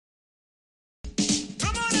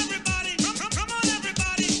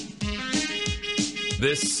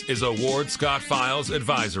This is a Ward Scott Files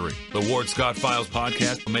advisory. The Ward Scott Files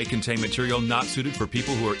podcast may contain material not suited for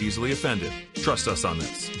people who are easily offended. Trust us on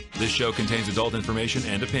this. This show contains adult information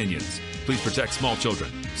and opinions. Please protect small children,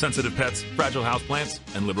 sensitive pets, fragile houseplants,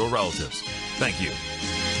 and liberal relatives. Thank you.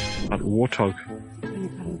 A warthog.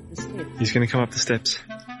 He's going to come up the steps.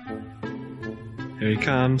 Here he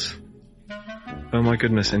comes. Oh my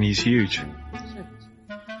goodness, and he's huge.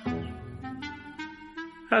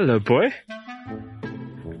 Hello, boy.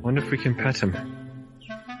 Wonder if we can pet him.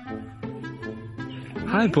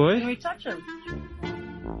 Hi, boy. Can we touch him?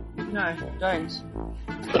 No, don't.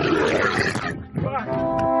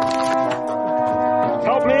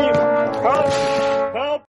 Help me!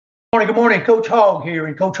 Help! Good morning. Coach Hogg here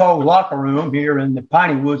in Coach Hogg's locker room here in the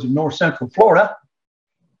Piney Woods of North Central Florida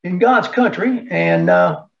in God's country.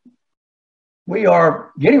 And we are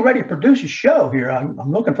getting ready to produce a show here.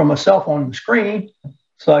 I'm looking for myself on the screen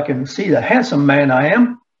so I can see the handsome man I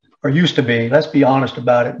am. Or used to be, let's be honest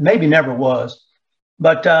about it. Maybe never was.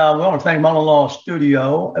 But we want to thank Millen Law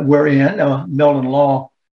Studio we're in. Millen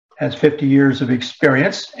Law has 50 years of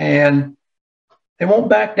experience, and they won't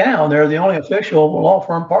back down. They're the only official law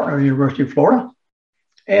firm partner of the University of Florida.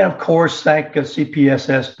 And, of course, thank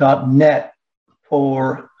CPSS.net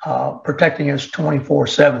for protecting us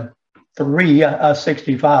 24/7,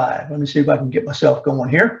 365. Let me see if I can get myself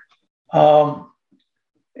going here.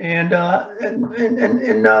 And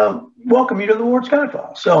welcome you to the Ward Scott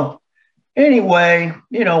Files. So anyway,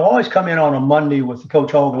 always come in on a Monday with the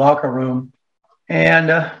Coach Hogg locker room.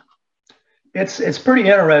 And it's pretty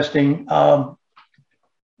interesting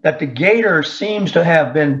that the Gators seems to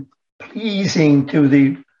have been pleasing to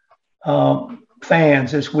the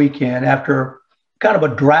fans this weekend after kind of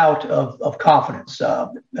a drought of confidence.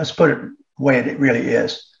 Let's put it the way it really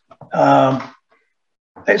is.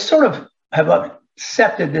 They sort of have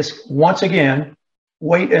accepted this once again,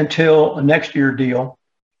 wait until a next year deal.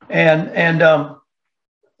 And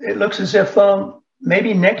it looks as if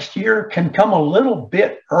maybe next year can come a little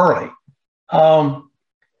bit early.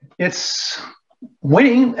 It's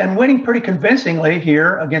winning pretty convincingly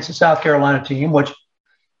here against the South Carolina team, which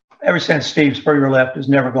ever since Steve Spurrier left is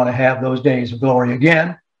never going to have those days of glory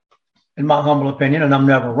again, in my humble opinion, and I'm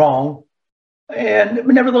never wrong. And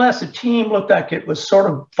nevertheless, the team looked like it was sort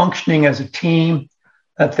of functioning as a team,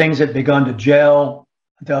 that things had begun to gel.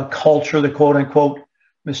 The culture, the quote-unquote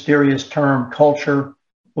mysterious term culture,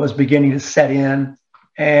 was beginning to set in.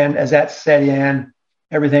 And as that set in,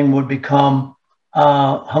 everything would become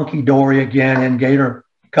hunky-dory again in Gator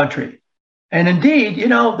country. And indeed,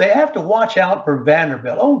 they have to watch out for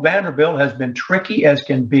Vanderbilt. Oh, Vanderbilt has been tricky as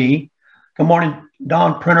can be. Good morning,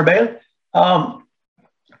 Don Printer-Bailey.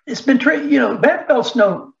 It's been tricky. Vanderbilt's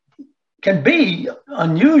can be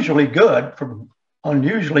unusually good for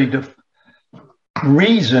unusually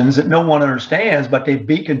reasons that no one understands, but they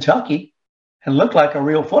beat Kentucky and look like a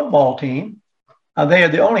real football team. They are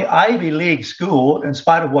the only Ivy League school, in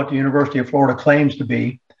spite of what the University of Florida claims to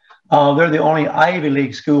be. They're the only Ivy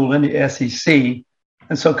League school in the SEC.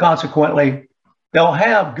 And so consequently, they'll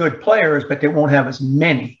have good players, but they won't have as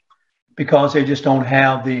many because they just don't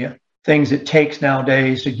have the things it takes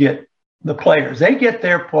nowadays to get the players. They get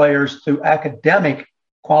their players through academic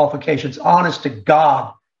qualifications, honest to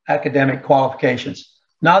God academic qualifications,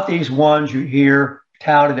 not these ones you hear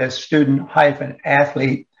touted as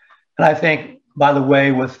student-athlete. And I think, by the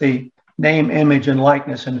way, with the name, image, and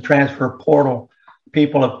likeness in the transfer portal,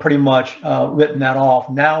 people have pretty much written that off.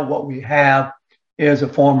 Now what we have is a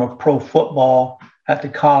form of pro football at the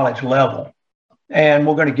college level. And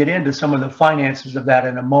we're going to get into some of the finances of that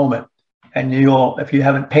in a moment. And if you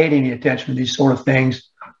haven't paid any attention to these sort of things,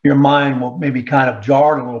 your mind will maybe kind of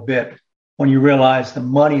jar a little bit when you realize the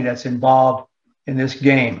money that's involved in this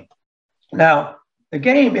game. Now, the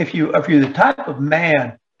game, if you're the type of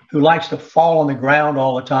man who likes to fall on the ground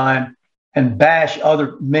all the time and bash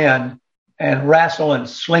other men and wrestle and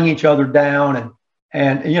sling each other down,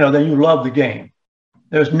 and then you love the game.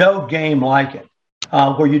 There's no game like it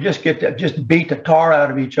where you just get to just beat the tar out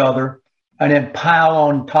of each other and then pile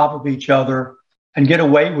on top of each other and get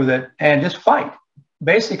away with it and just fight.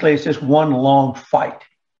 Basically, it's just one long fight.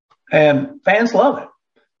 And fans love it.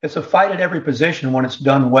 It's a fight at every position when it's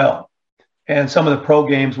done well. And some of the pro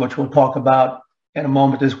games, which we'll talk about in a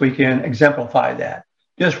moment this weekend, exemplify that.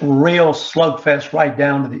 Just real slugfest right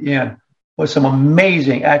down to the end with some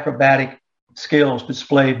amazing acrobatic skills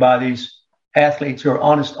displayed by these athletes who are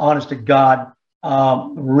honest to God,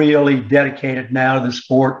 really dedicated now to the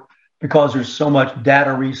sport because there's so much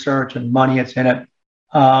data research and money that's in it.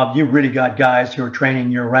 You've really got guys who are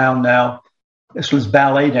training year round now. This was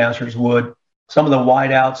ballet dancers would. Some of the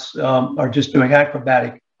wideouts are just doing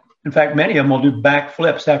acrobatic. In fact, many of them will do back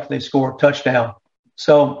flips after they score a touchdown.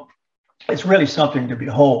 So it's really something to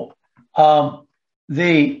behold.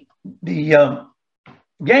 The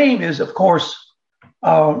game is, of course,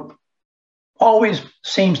 always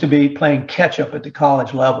seems to be playing catch up at the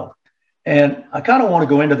college level. And I kind of want to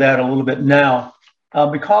go into that a little bit now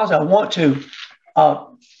because I want to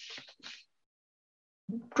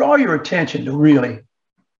draw your attention to really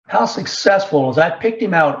how successful, as I picked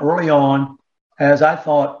him out early on, as I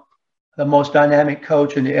thought the most dynamic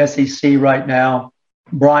coach in the SEC right now,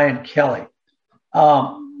 Brian Kelly.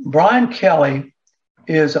 Brian Kelly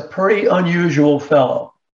is a pretty unusual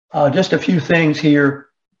fellow. Just a few things here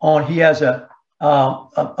on, he has a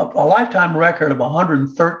lifetime record of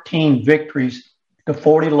 113 victories to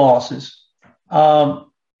 40 losses.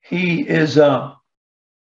 He is the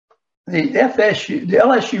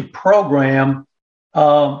LSU program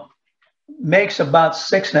makes about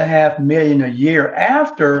 $6.5 million a year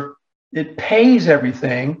after it pays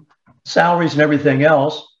everything, salaries and everything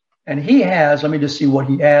else. And he has, let me just see what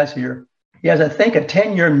he has here. He has, I think, a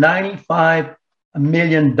 10-year, $95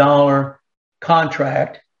 million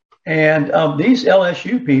contract. And these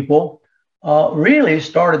LSU people really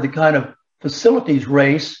started the kind of facilities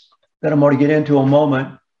race that I'm going to get into in a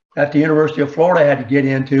moment that the University of Florida had to get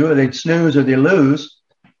into. They'd snooze or they lose.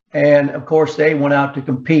 And, of course, they went out to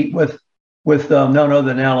compete with none other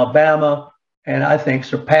than Alabama, and I think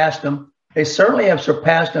surpassed them. They certainly have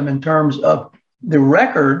surpassed them in terms of the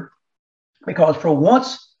record, because for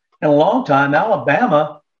once in a long time,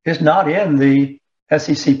 Alabama is not in the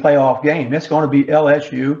SEC playoff game. It's going to be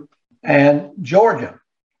LSU and Georgia.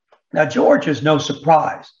 Now, Georgia is no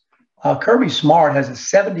surprise. Kirby Smart has a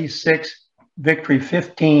 76 victory,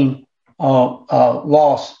 15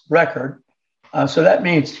 loss record. So that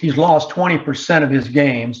means he's lost 20% of his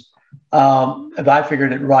games, if I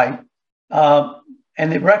figured it right.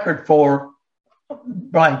 And the record for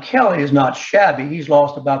Brian Kelly is not shabby. He's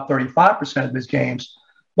lost about 35% of his games,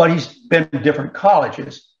 but he's been in different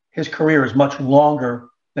colleges. His career is much longer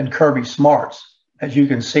than Kirby Smart's, as you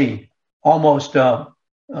can see. Almost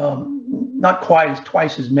not quite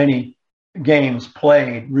twice as many games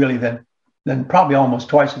played, really, than probably almost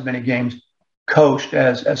twice as many games coached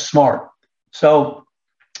as Smart. So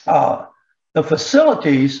the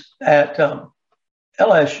facilities at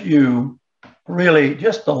LSU, really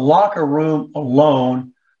just the locker room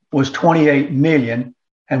alone was $28 million.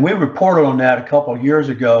 And we reported on that a couple of years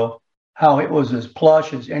ago, how it was as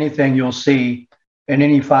plush as anything you'll see in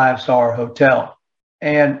any five-star hotel.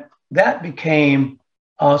 And that became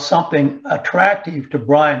something attractive to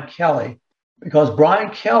Brian Kelly, because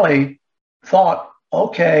Brian Kelly thought,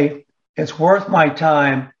 okay, it's worth my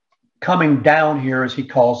time coming down here, as he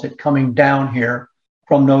calls it, coming down here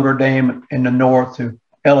from Notre Dame in the north to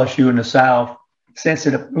LSU in the south, since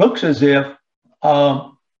it looks as if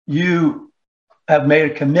you have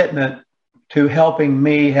made a commitment to helping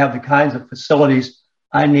me have the kinds of facilities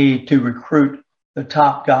I need to recruit the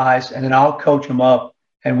top guys, and then I'll coach them up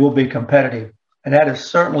and we'll be competitive. And that has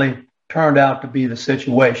certainly turned out to be the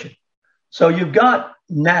situation. So you've got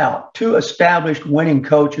now two established winning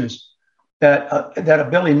coaches that a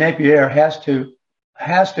Billy Napier has to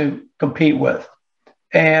compete with,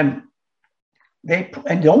 and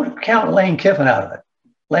don't count Lane Kiffin out of it.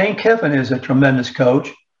 Lane Kiffin is a tremendous coach.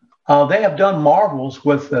 They have done marvels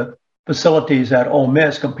with the facilities at Ole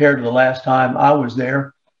Miss compared to the last time I was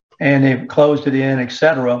there, and they've closed it in,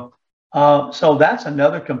 etc. So that's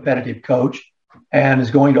another competitive coach, and is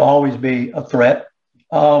going to always be a threat.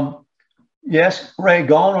 Yes, Ray,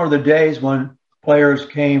 gone are the days when players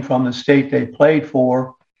came from the state they played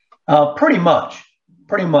for. Pretty much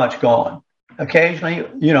gone.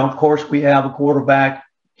 Occasionally, of course, we have a quarterback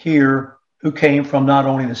here who came from not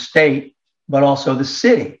only the state, but also the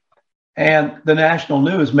city. And the national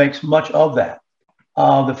news makes much of that.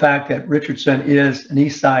 The fact that Richardson is an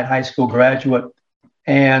Eastside High School graduate.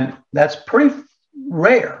 And that's pretty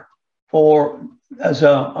rare for, as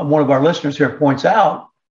one of our listeners here points out,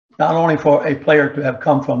 not only for a player to have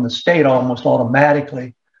come from the state almost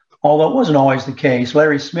automatically, although it wasn't always the case.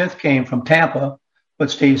 Larry Smith came from Tampa,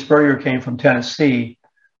 but Steve Spurrier came from Tennessee,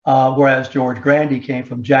 whereas George Grandy came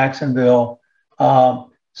from Jacksonville.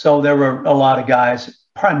 So there were a lot of guys,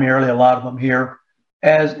 primarily a lot of them here,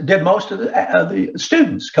 as did most of the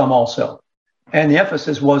students come also. And the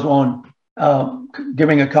emphasis was on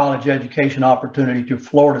giving a college education opportunity to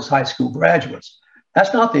Florida's high school graduates.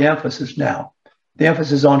 That's not the emphasis now. The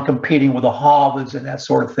emphasis on competing with the Harvards and that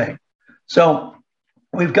sort of thing. So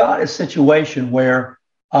we've got a situation where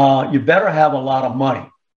you better have a lot of money.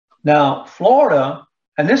 Now, Florida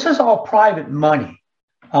And this is all private money.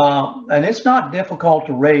 And it's not difficult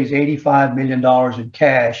to raise $85 million in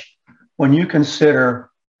cash when you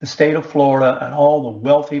consider the state of Florida and all the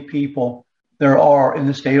wealthy people there are in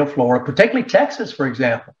the state of Florida, particularly Texas, for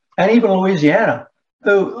example, and even Louisiana,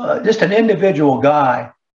 who just an individual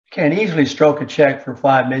guy can easily stroke a check for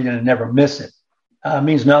 $5 million and never miss it.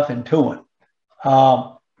 Means nothing to him.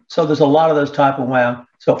 So there's a lot of those type of wound.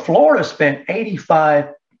 So Florida spent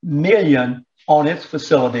 $85 million on its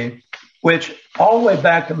facility, which all the way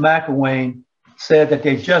back to McElwain said that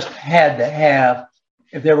they just had to have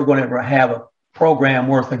if they were going to ever have a program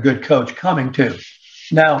worth a good coach coming to.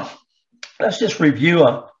 Now, let's just review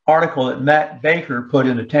an article that Matt Baker put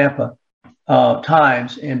in the Tampa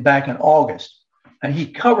Times back in August. And he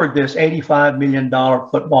covered this $85 million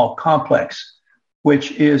football complex,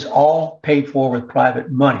 which is all paid for with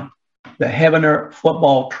private money, the Heavener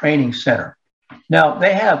Football Training Center. Now,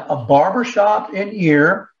 they have a barber shop in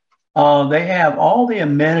here. They have all the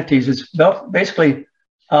amenities. It's basically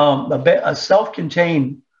a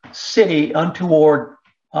self-contained city untoward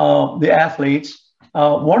the athletes.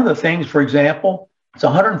 One of the things, for example, it's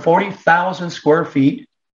 140,000 square feet,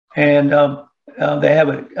 and they have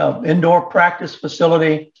an indoor practice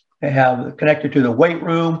facility. They have connected to the weight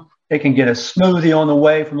room. They can get a smoothie on the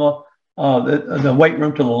way from the weight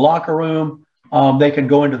room to the locker room. They can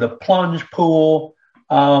go into the plunge pool.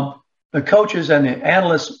 The coaches and the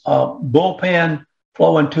analysts bullpen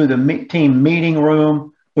flow into the team meeting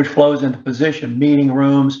room, which flows into position meeting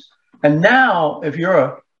rooms. And now, if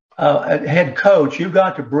you're a head coach, you've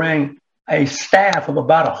got to bring a staff of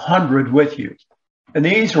about 100 with you. And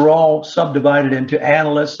these are all subdivided into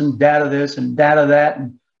analysts and data this and data that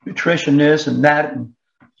and nutrition this and that and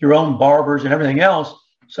your own barbers and everything else.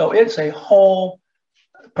 So it's a whole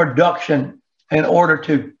production in order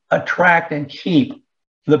to attract and keep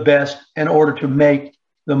the best, in order to make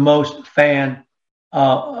the most fan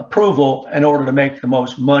approval, in order to make the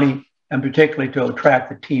most money, and particularly to attract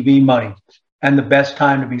the TV money and the best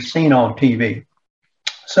time to be seen on TV.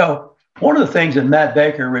 So one of the things that Matt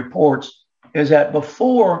Baker reports is that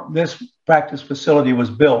before this practice facility was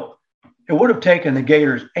built, it would have taken the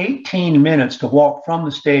Gators 18 minutes to walk from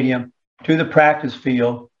the stadium to the practice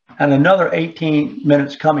field and another 18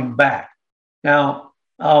 minutes coming back. Now,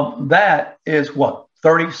 that is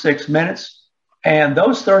 36 minutes? And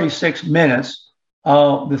those 36 minutes,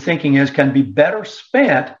 the thinking is, can be better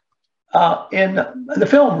spent in the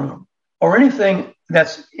film room or anything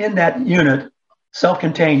that's in that unit,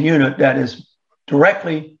 self-contained unit that is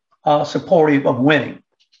directly supportive of winning.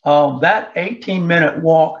 That 18-minute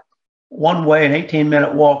walk one way and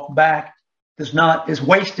 18-minute walk back is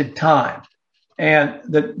wasted time. And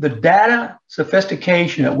the data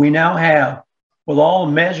sophistication that we now have with all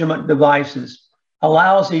measurement devices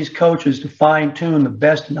allows these coaches to fine-tune the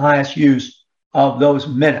best and highest use of those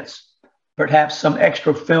minutes. Perhaps some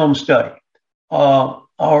extra film study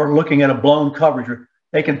or looking at a blown coverage.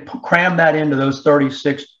 They can cram that into those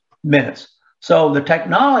 36 minutes. So the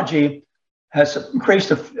technology has increased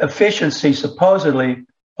the efficiency, supposedly,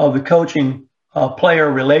 of the coaching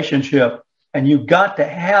player relationship. And you've got to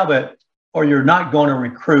have it or you're not going to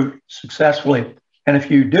recruit successfully. And if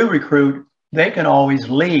you do recruit, they can always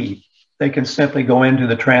leave. They can simply go into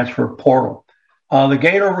the transfer portal. The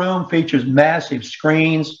Gator Room features massive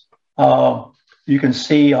screens. You can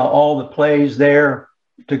see all the plays there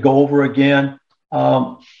to go over again.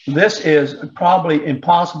 This is probably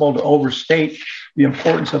impossible to overstate the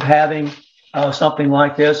importance of having something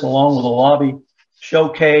like this, along with a lobby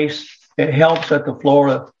showcase. It helps that the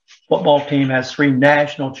Florida football team has 3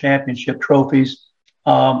 national championship trophies.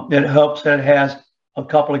 It helps that it has a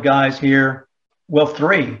couple of guys here,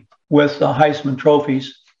 3 with the Heisman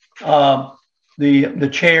trophies. The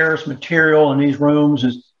chairs material in these rooms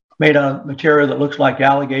is made out of material that looks like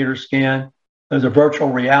alligator skin. There's a virtual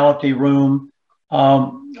reality room, a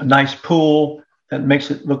nice pool that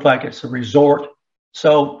makes it look like it's a resort.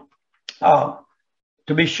 So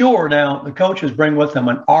to be sure, now the coaches bring with them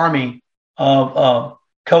an army of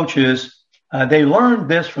coaches. They learned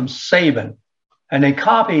this from Saban, and they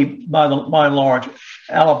copy, by and large,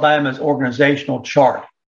 Alabama's organizational chart.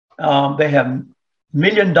 They have $1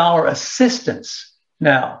 million assistants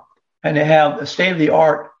now, and they have a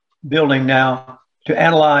state-of-the-art building now to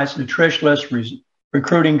analyze nutritionists,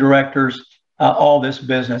 recruiting directors, all this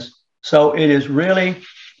business. So it is really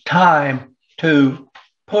time to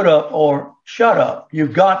put up or shut up.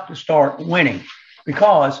 You've got to start winning,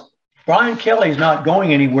 because Brian Kelly's not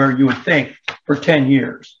going anywhere, you would think, for 10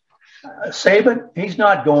 years. Saban, he's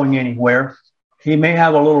not going anywhere. He may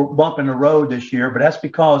have a little bump in the road this year, but that's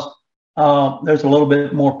because there's a little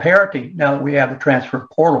bit more parity now that we have the transfer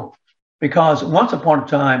portal. Because once upon a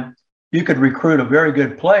time, you could recruit a very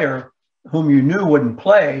good player whom you knew wouldn't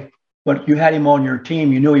play, but you had him on your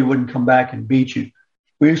team. You knew he wouldn't come back and beat you.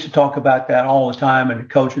 We used to talk about that all the time in the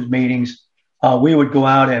coaches' meetings. We would go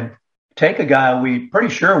out and take a guy we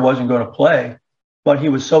pretty sure wasn't going to play, but he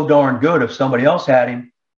was so darn good. If somebody else had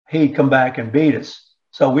him, he'd come back and beat us.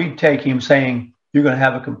 So we'd take him saying, you're going to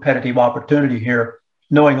have a competitive opportunity here,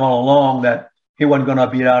 knowing all along that he wasn't going to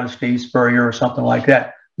beat out a Steve Spurrier or something like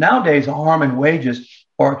that. Nowadays, a Harmon Wages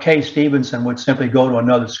or a Kay Stevenson would simply go to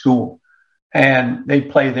another school, and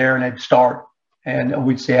they'd play there and they'd start, and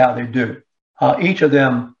we'd see how they do. Each of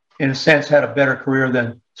them, in a sense, had a better career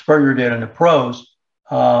than Spurrier did in the pros.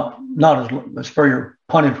 Not as Spurrier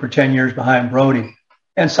punted for 10 years behind Brody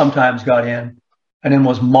and sometimes got in, and then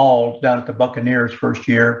was mauled down at the Buccaneers first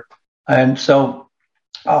year. And so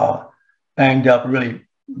banged up really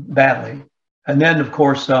badly. And then, of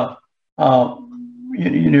course, Harmon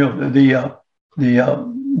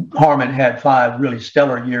had 5 really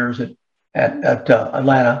stellar years at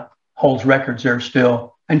Atlanta, holds records there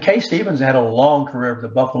still. And Kay Stevens had a long career with the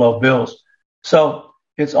Buffalo Bills. So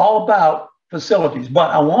it's all about facilities.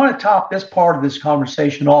 But I want to top this part of this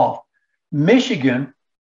conversation off. Michigan,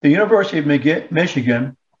 the University of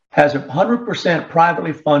Michigan, has a 100%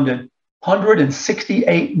 privately funded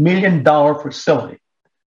 $168 million facility.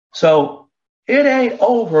 So it ain't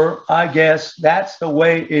over, I guess. That's the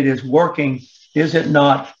way it is working, is it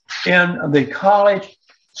not? In the college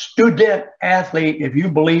student athlete, if you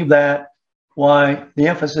believe that, why the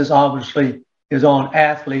emphasis obviously is on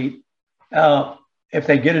athlete. If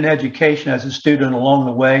they get an education as a student along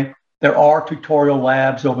the way, there are tutorial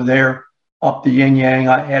labs over there up the yin yang.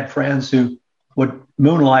 I had friends who would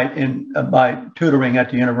moonlight by tutoring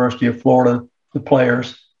at the University of Florida, the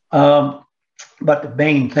players. But the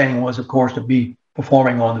main thing was, of course, to be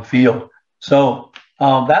performing on the field. So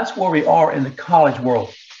that's where we are in the college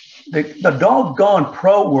world. The doggone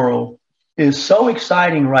pro world is so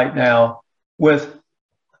exciting right now with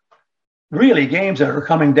really games that are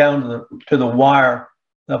coming down to the wire.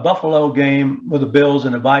 The Buffalo game with the Bills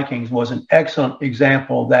and the Vikings was an excellent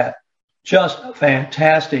example of that. Just a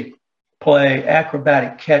fantastic play,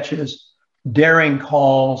 acrobatic catches, daring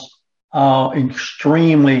calls,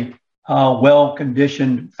 extremely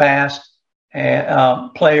well-conditioned, fast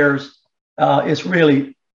players. It's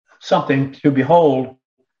really something to behold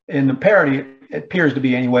in the parity, it appears to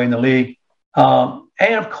be anyway, in the league. And,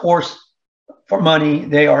 of course, for money,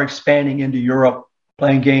 they are expanding into Europe,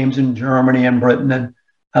 playing games in Germany and Britain. And,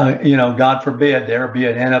 God forbid, there be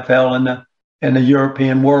an NFL in the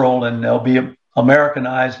European world, and they'll be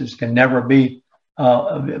Americanized. This can never be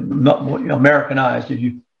Americanized. If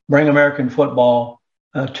you bring American football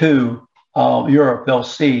to Europe, they'll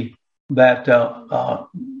see that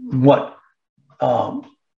what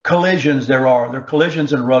collisions there are. There are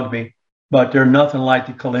collisions in rugby, but they're nothing like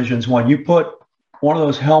the collisions when you put one of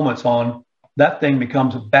those helmets on. That thing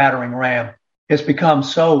becomes a battering ram. It's become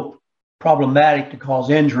so problematic to cause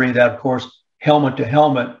injury that, of course, helmet to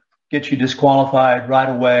helmet gets you disqualified right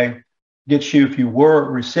away, gets you, if you were a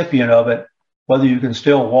recipient of it, whether you can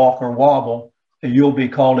still walk or wobble, you'll be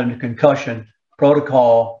called into concussion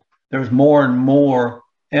protocol. There's more and more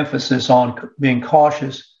emphasis on being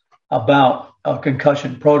cautious about a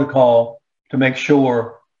concussion protocol to make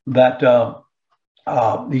sure that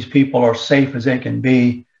these people are safe as they can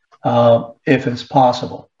be if it's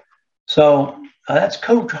possible. So that's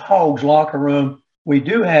Coach Hogg's locker room. We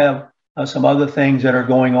do have some other things that are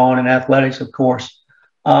going on in athletics, of course.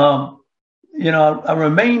 I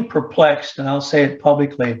remain perplexed, and I'll say it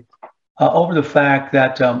publicly, over the fact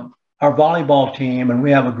that our volleyball team, and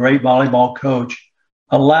we have a great volleyball coach,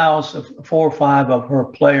 allows 4 or 5 of her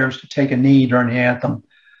players to take a knee during the anthem.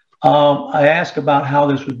 I asked about how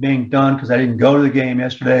this was being done because I didn't go to the game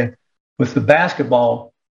yesterday with the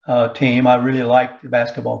basketball team. I really liked the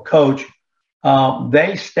basketball coach.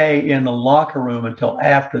 They stay in the locker room until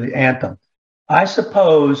after the anthem. I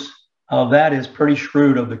suppose that is pretty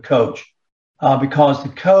shrewd of the coach because the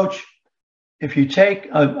coach, if you take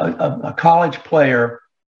a college player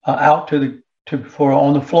out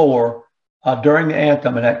on the floor during the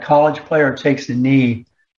anthem and that college player takes the knee,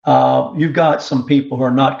 you've got some people who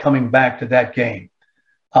are not coming back to that game.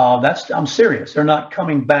 I'm serious. They're not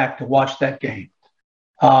coming back to watch that game.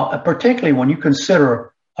 Particularly when you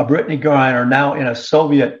consider a Brittany Griner now in a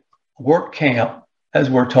Soviet work camp, as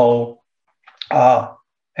we're told,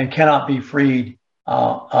 and cannot be freed.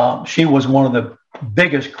 She was one of the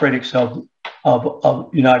biggest critics of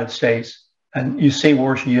United States, and you see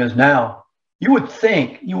where she is now. You would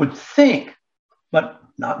think, but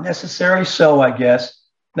not necessarily so, I guess,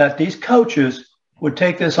 that these coaches would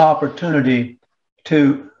take this opportunity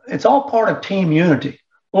it's all part of team unity.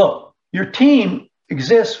 Look, your team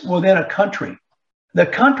exists within a country. The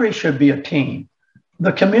country should be a team.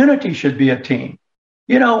 The community should be a team.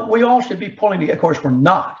 We all should be pulling together. Of course, we're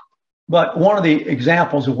not. But one of the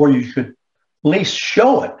examples of where you should at least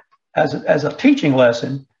show it as a teaching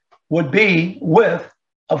lesson would be with,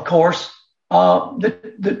 of course,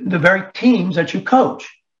 the very teams that you coach.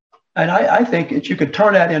 And I think that you could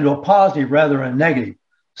turn that into a positive rather than a negative.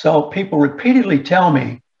 So people repeatedly tell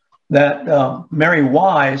me that Mary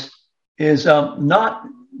Wise is not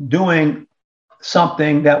doing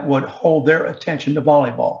something that would hold their attention to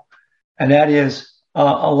volleyball, and that is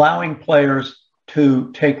allowing players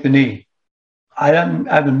to take the knee. I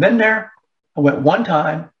haven't been there. I went one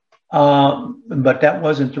time, but that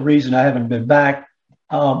wasn't the reason I haven't been back.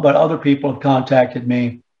 But other people have contacted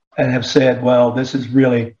me and have said, well, this is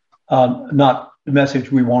really not the message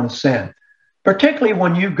we want to send, particularly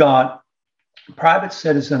when you've got private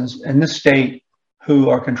citizens in the state who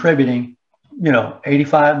are contributing,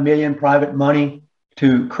 85 million private money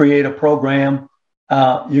to create a program.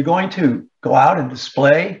 You're going to go out and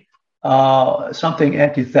display something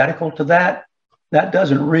antithetical to that. That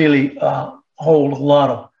doesn't really hold a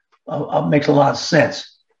lot of, makes a lot of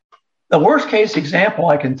sense. The worst case example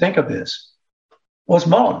I can think of this was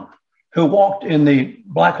Mullen, who walked in the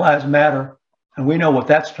Black Lives Matter, and we know what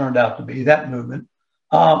that's turned out to be, that movement,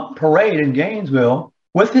 parade in Gainesville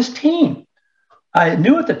with his team. I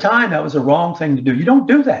knew at the time that was the wrong thing to do. You don't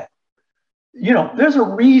do that. There's a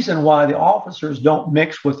reason why the officers don't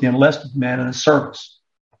mix with the enlisted men in the service.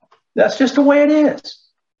 That's just the way it is.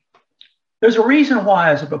 There's a reason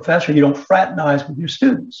why, as a professor, you don't fraternize with your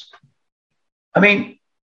students. I mean,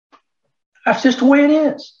 that's just the way it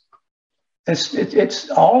is. It's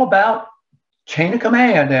all about chain of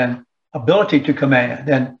command and ability to command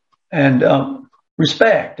and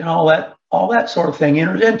respect and all that sort of thing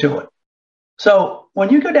enters into it. So when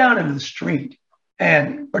you go down into the street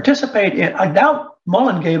and participate in, I doubt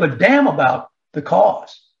Mullen gave a damn about the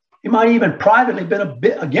cause. He might even privately been a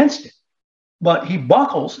bit against it, but he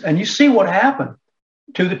buckles, and you see what happened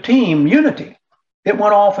to the team unity. It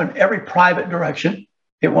went off in every private direction.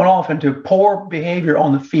 It went off into poor behavior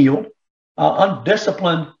on the field.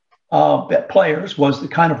 Undisciplined players was the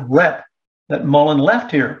kind of rep that Mullen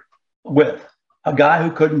left here with, a guy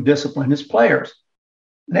who couldn't discipline his players.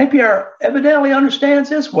 Napier evidently understands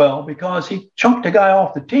this well because he chunked a guy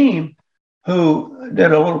off the team who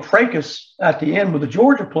did a little fracas at the end with a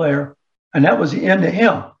Georgia player, and that was the end of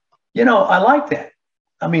him. I like that.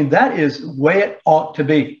 I mean, that is the way it ought to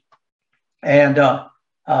be. And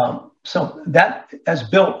so that has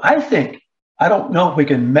built, I think, I don't know if we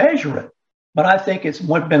can measure it, but I think it's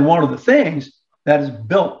been one of the things that has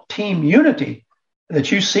built team unity that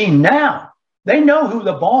you see now. They know who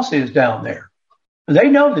the boss is down there. They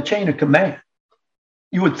know the chain of command.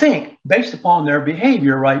 You would think, based upon their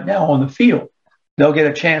behavior right now on the field, they'll get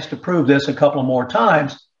a chance to prove this a couple of more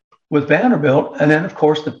times with Vanderbilt, and then, of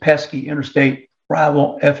course, the pesky interstate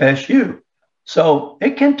rival FSU. So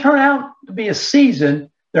it can turn out to be a season.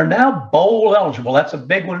 They're now bowl eligible. That's a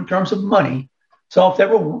big one in terms of money. So if they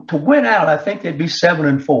were to win out, I think they'd be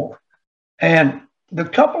 7-4. And the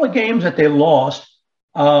couple of games that they lost,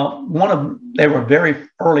 one of them, they were very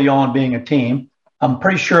early on being a team. I'm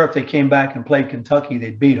pretty sure if they came back and played Kentucky,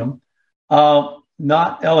 they'd beat them.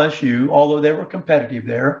 Not LSU, although they were competitive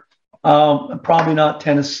there. Probably not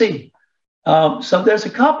Tennessee. So there's a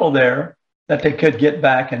couple there that they could get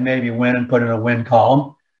back and maybe win and put in a win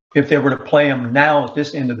column if they were to play them now at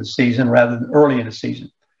this end of the season rather than early in the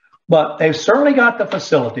season. But they've certainly got the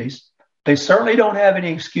facilities. They certainly don't have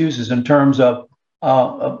any excuses in terms of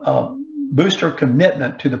booster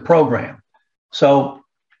commitment to the program. So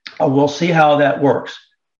we'll see how that works.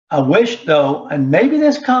 I wish, though, and maybe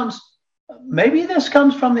this comes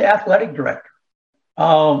from the athletic director.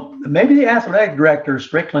 Maybe the athletic director,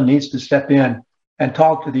 Strickland, needs to step in and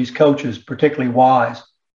talk to these coaches, particularly Wise,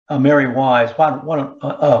 Mary Wise. What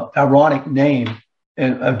an ironic name,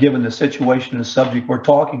 given the situation and the subject we're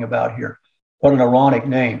talking about here. What an ironic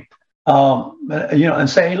name. And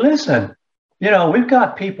say, hey, listen, we've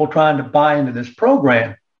got people trying to buy into this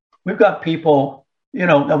program. We've got people,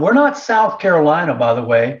 now we're not South Carolina, by the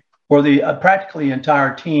way, where the practically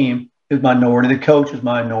entire team is minority, the coach is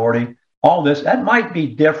minority. All this, that might be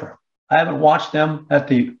different. I haven't watched them at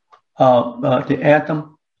the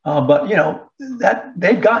Anthem, but that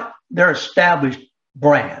they've got their established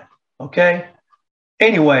brand. Okay.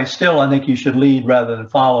 Anyway, still, I think you should lead rather than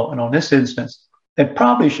follow. And on this instance, they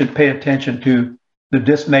probably should pay attention to the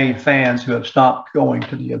dismayed fans who have stopped going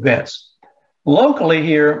to the events. Locally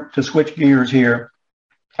here, to switch gears here,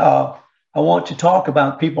 I want to talk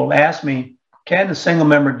about people ask me, can the single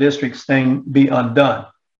member districts thing be undone?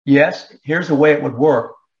 Yes, here's the way it would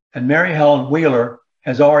work. And Mary Helen Wheeler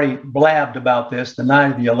has already blabbed about this the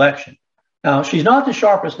night of the election. Now, she's not the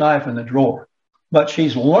sharpest knife in the drawer, but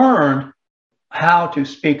she's learned how to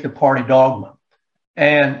speak the party dogma.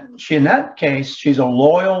 And in that case, she's a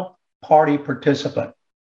loyal party participant.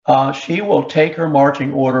 She will take her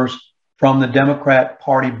marching orders from the Democrat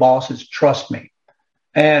Party bosses, trust me.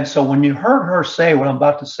 And so when you heard her say what I'm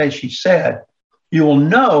about to say she said, you will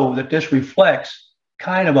know that this reflects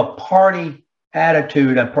kind of a party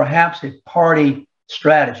attitude and perhaps a party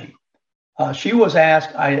strategy. She was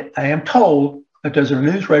asked, I am told that there's a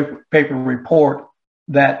newspaper report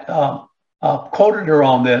that quoted her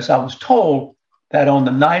on this. I was told that on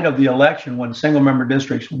the night of the election, when single member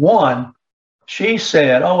districts won, she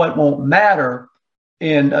said, oh, it won't matter.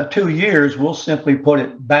 In 2 years, we'll simply put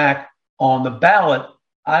it back on the ballot.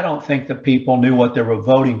 I don't think the people knew what they were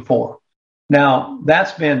voting for. Now,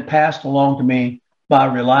 that's been passed along to me by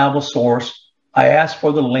a reliable source. I asked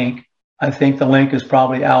for the link. I think the link is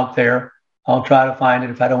probably out there. I'll try to find it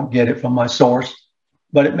if I don't get it from my source.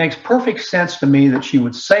 But it makes perfect sense to me that she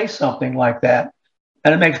would say something like that.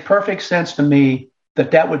 And it makes perfect sense to me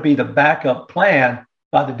that that would be the backup plan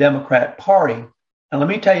by the Democrat Party. And let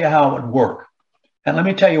me tell you how it would work. And let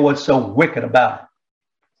me tell you what's so wicked about it.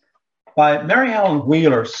 By Mary Helen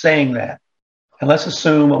Wheeler saying that, and let's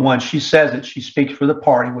assume that when she says it, she speaks for the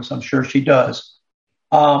party, which I'm sure she does,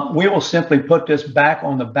 we will simply put this back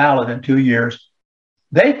on the ballot in 2 years.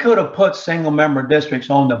 They could have put single member districts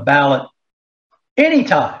on the ballot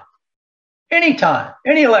anytime, any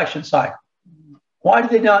election cycle. Why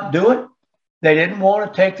did they not do it? They didn't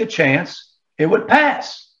want to take the chance it would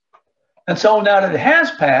pass. And so now that it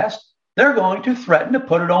has passed, they're going to threaten to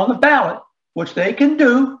put it on the ballot, which they can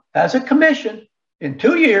do as a commission. In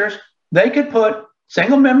 2 years, they could put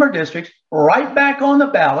single member districts right back on the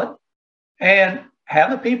ballot and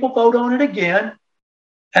have the people vote on it again.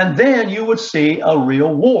 And then you would see a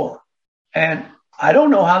real war. And I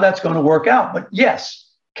don't know how that's going to work out, but yes,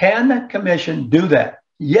 can the commission do that?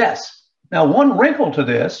 Yes. Now, one wrinkle to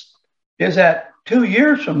this is that 2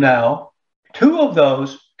 years from now, 2 of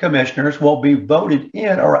those commissioners will be voted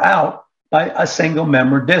in or out by a single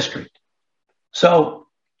member district. So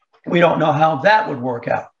we don't know how that would work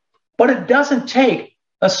out. But it doesn't take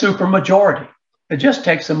a supermajority. It just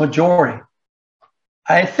takes a majority.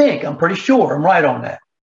 I'm pretty sure I'm right on that.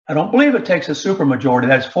 I don't believe it takes a supermajority.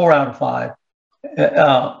 That's 4 out of 5.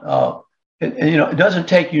 It doesn't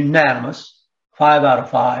take unanimous, 5 out of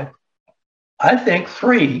 5. I think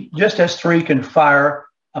 3, just as 3 can fire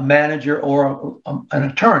a manager or an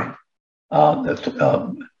attorney,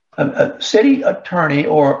 a city attorney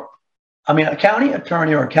a county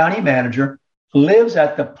attorney or a county manager lives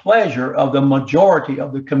at the pleasure of the majority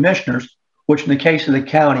of the commissioners, which in the case of the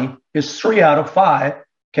county is 3 out of 5,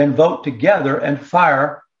 can vote together and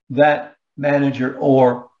fire that manager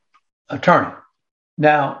or attorney.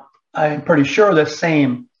 Now, I'm pretty sure the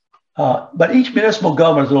same, but each municipal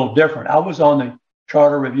government is a little different. I was on the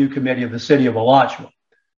Charter Review Committee of the City of Alachua,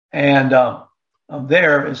 and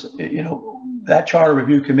there is, that Charter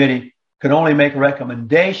Review Committee could only make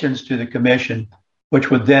recommendations to the commission, which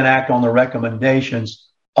would then act on the recommendations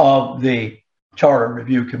of the Charter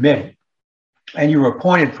Review Committee. And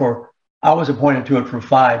I was appointed to it for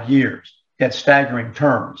 5 years at staggering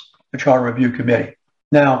terms, the Charter Review Committee.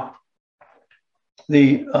 Now,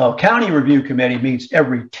 the County Review Committee meets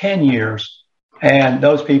every 10 years, and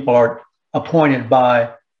those people are appointed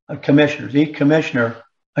by commissioners. Each commissioner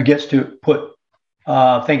gets to put,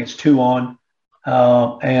 I think it's 2 on,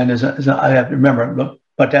 and I have to remember,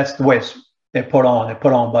 but that's the way they're put on. They're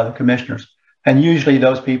put on by the commissioners. And usually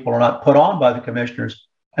those people are not put on by the commissioners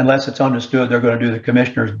unless it's understood they're going to do the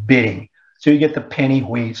commissioner's bidding. So you get the Penny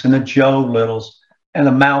Wheats and the Joe Littles and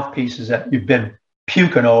the mouthpieces that you've been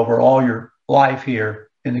puking over all your life here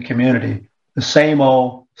in the community. The same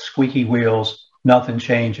old squeaky wheels, nothing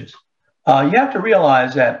changes. You have to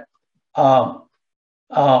realize that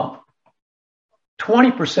 20%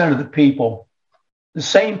 of the people, the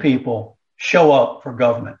same people, show up for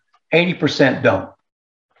government. 80% don't.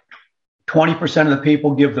 20% of the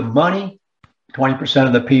people give the money. 20%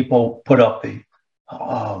 of the people put up the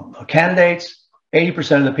candidates.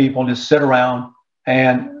 80% of the people just sit around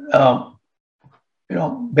and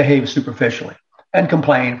behave superficially and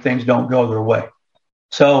complain if things don't go their way.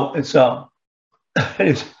 So it's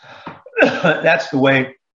that's the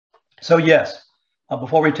way. So yes,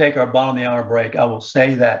 before we take our bottom of the hour break, I will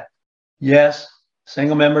say that yes,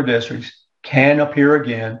 single-member districts can appear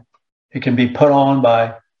again. It can be put on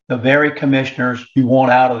by the very commissioners you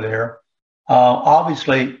want out of there.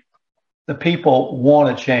 Obviously, the people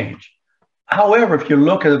want to change. However, if you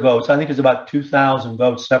look at the votes, I think it's about 2,000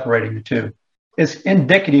 votes separating the two. It's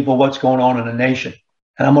indicative of what's going on in the nation.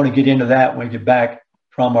 And I'm going to get into that when we get back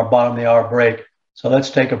from our bottom of the hour break. So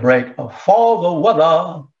let's take a break of Fall the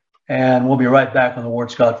Weather, and we'll be right back on the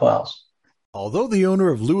Ward Scott Files. Although the owner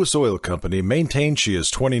of Lewis Oil Company maintains she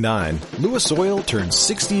is 29, Lewis Oil turns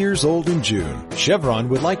 60 years old in June. Chevron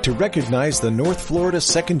would like to recognize the North Florida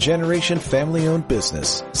second-generation family-owned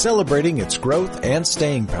business, celebrating its growth and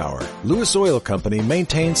staying power. Lewis Oil Company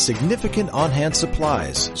maintains significant on-hand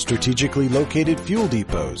supplies, strategically located fuel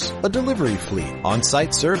depots, a delivery fleet,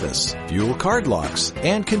 on-site service, fuel card locks,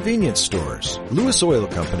 and convenience stores. Lewis Oil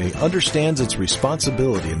Company understands its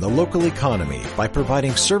responsibility in the local economy by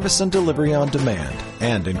providing service and delivery on demand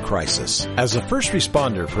and in crisis. As a first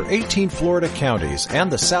responder for 18 Florida counties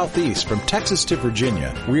and the Southeast from Texas to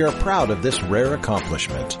Virginia, we are proud of this rare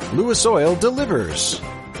accomplishment. Lewis Oil delivers.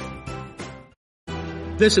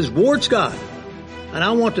 This is Ward Scott, and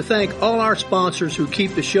I want to thank all our sponsors who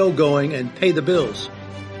keep the show going and pay the bills.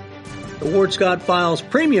 The Ward Scott Files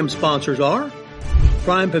premium sponsors are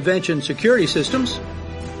Crime Prevention Security Systems,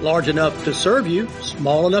 large enough to serve you,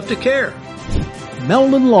 small enough to care.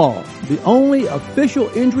 Meldon Law, the only official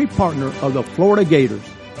injury partner of the Florida Gators.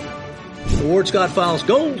 The Ward Scott Files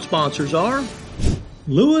Gold sponsors are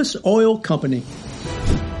Lewis Oil Company,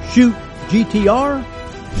 Shoot GTR,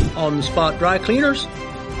 On the Spot Dry Cleaners,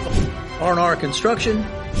 R&R Construction,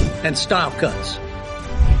 and Style Cuts.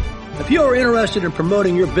 If you are interested in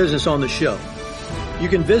promoting your business on the show, you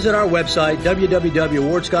can visit our website,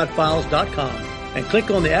 www.wardscottfiles.com, and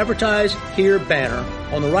click on the Advertise Here banner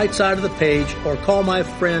on the right side of the page, or call my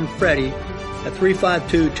friend Freddie at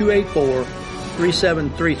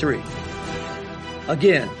 352-284-3733.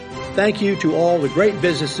 Again, thank you to all the great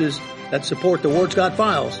businesses that support the Ward Scott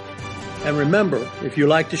Files. And remember, if you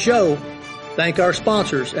like the show, thank our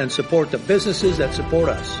sponsors and support the businesses that support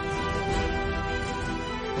us.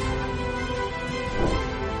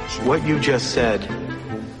 What you just said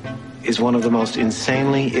is one of the most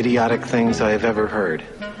insanely idiotic things I have ever heard.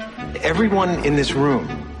 Everyone in this room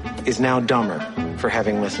is now dumber for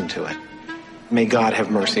having listened to it. May God have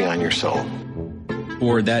mercy on your soul.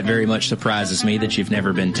 Ward, that very much surprises me that you've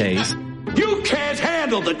never been tased. You can't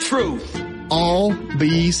handle the truth. All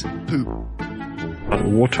bees poop. A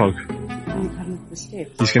warthog.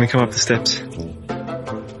 He's going to come up the steps.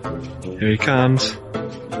 Here he comes.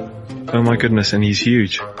 Oh my goodness, and he's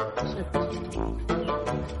huge.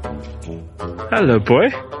 Hello,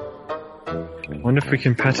 boy. Wonder if we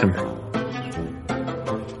can pet him.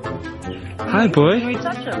 Hi, boy. Can we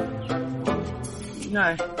touch him?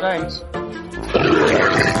 No, don't.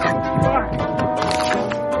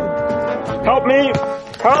 Help me!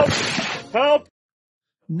 Help! Help!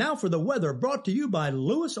 Now for the weather, brought to you by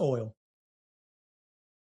Lewis Oil.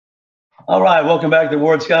 All right, welcome back to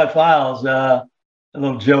Ward Scott Files. A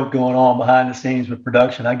little joke going on behind the scenes with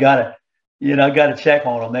production. I got to check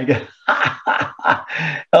on them. They got,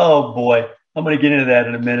 oh boy, I'm going to get into that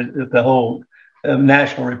in a minute with the whole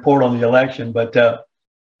national report on the election. But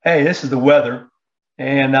hey, this is the weather,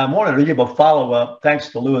 and I wanted to give a follow up. Thanks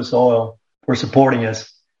to Lewis Oil for supporting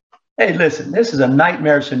us. Hey, listen, this is a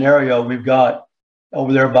nightmare scenario we've got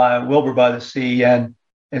over there by Wilbur by the Sea, and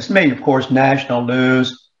it's made, of course, national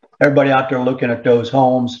news. Everybody out there looking at those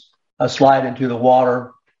homes slide into the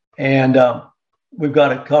water, and we've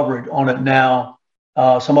got a coverage on it now.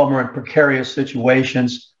 Some of them are in precarious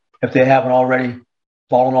situations if they haven't already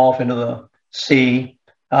fallen off into the sea.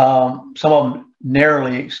 Some of them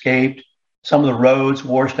narrowly escaped. Some of the roads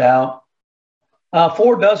washed out.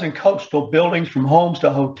 4 dozen coastal buildings from homes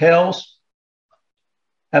to hotels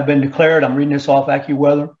have been declared, I'm reading this off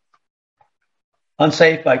AccuWeather,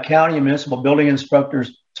 unsafe by county and municipal building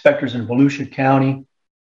inspectors in Volusia County.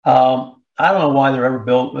 I don't know why they're ever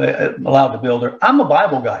allowed to build there. I'm a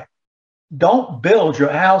Bible guy. Don't build your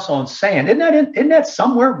house on sand. Isn't that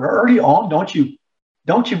somewhere early on? Don't you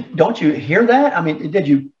hear that? I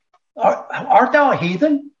mean, aren't thou a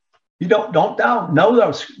heathen? You don't thou know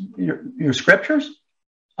those your scriptures?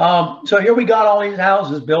 So here we got all these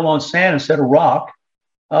houses built on sand instead of rock.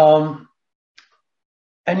 And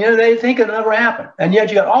they think it'll never happen. And yet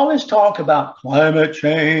you got all this talk about climate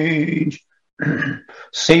change,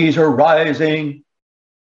 seas are rising.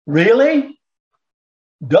 Really?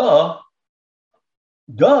 Duh.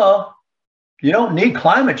 You don't need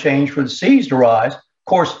climate change for the seas to rise. Of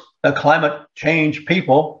course, the climate change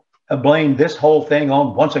people have blamed this whole thing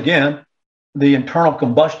on, once again, the internal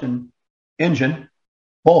combustion engine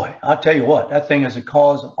Boy, I'll tell you what, that thing is the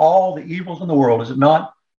cause of all the evils in the world, is it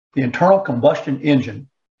not? The internal combustion engine,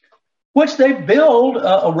 which they build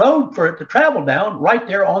a road for it to travel down right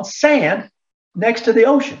there on sand next to the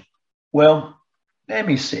ocean. Well, let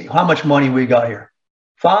me see how much money we got here.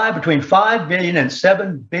 Between $5 billion and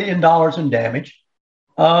 $7 billion in damage.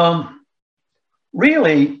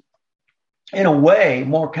 Really, in a way,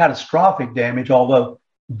 more catastrophic damage, although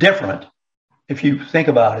different, if you think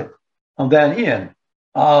about it, on that end.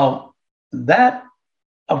 That,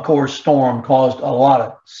 of course, storm caused a lot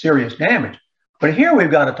of serious damage. But here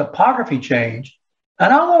we've got a topography change,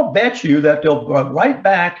 and I will bet you that they'll go right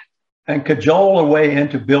back and cajole their way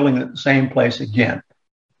into building it the same place again.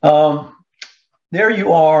 There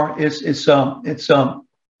you are. It is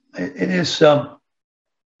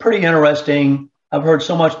pretty interesting. I've heard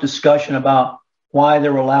so much discussion about why they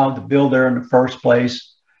were allowed to build there in the first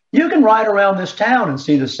place. You can ride around this town and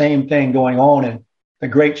see the same thing going on in the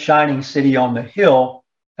great shining city on the hill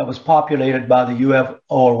that was populated by the UFO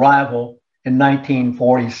arrival in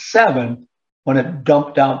 1947, when it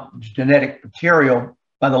dumped out genetic material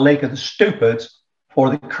by the Lake of the Stupids for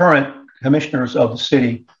the current commissioners of the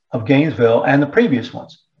city of Gainesville and the previous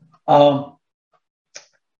ones.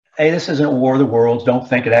 Hey, this isn't a War of the Worlds. Don't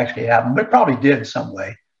think it actually happened, but it probably did in some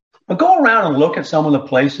way. But go around and look at some of the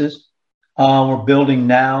places we're building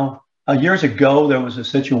now. Years ago, there was a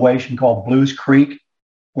situation called Blues Creek,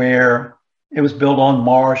 where it was built on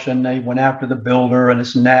marsh, and they went after the builder and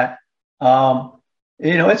this and that.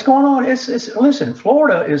 It's going on. Listen,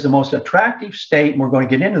 Florida is the most attractive state, and we're going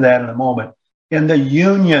to get into that in a moment, in the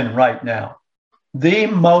Union right now. The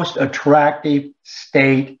most attractive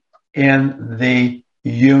state in the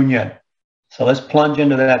Union. So let's plunge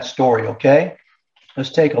into that story, okay?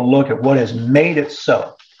 Let's take a look at what has made it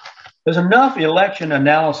so. There's enough election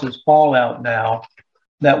analysis fallout now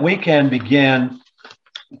that we can begin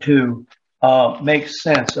to make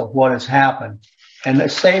sense of what has happened. And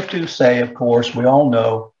it's safe to say, of course, we all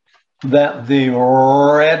know that the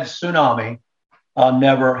red tsunami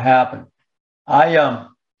never happened. I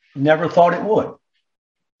never thought it would.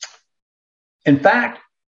 In fact,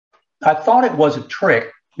 I thought it was a trick.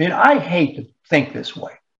 I mean, I hate to think this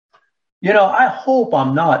way. I hope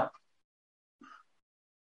I'm not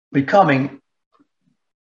becoming,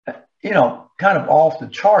 kind of off the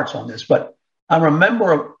charts on this, but I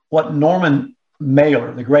remember what Norman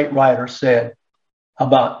Mailer, the great writer, said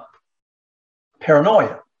about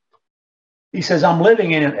paranoia. He says, I'm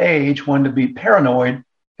living in an age when to be paranoid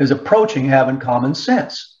is approaching having common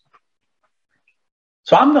sense.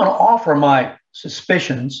 So I'm going to offer my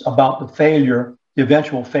suspicions about the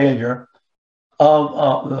eventual failure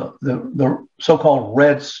of the so-called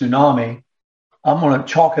red tsunami. I'm going to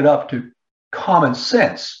chalk it up to common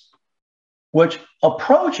sense, which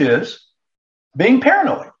approaches being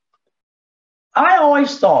paranoid. I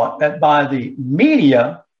always thought that by the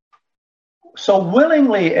media so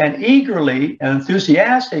willingly and eagerly and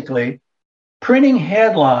enthusiastically printing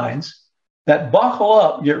headlines that buckle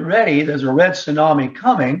up, get ready, there's a red tsunami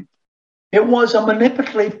coming, it was a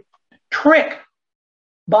manipulative trick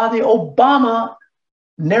by the Obama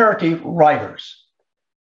narrative writers.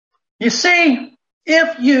 You see,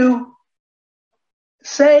 if you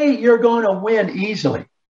say you're going to win easily,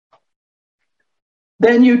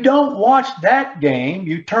 then you don't watch that game.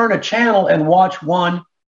 You turn a channel and watch one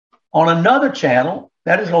on another channel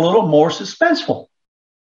that is a little more suspenseful.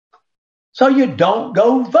 So you don't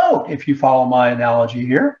go vote, if you follow my analogy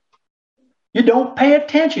here. You don't pay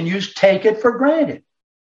attention. You just take it for granted.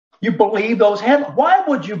 You believe those headlines. Why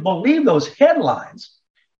would you believe those headlines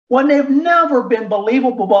when they've never been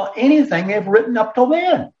believable about anything they've written up till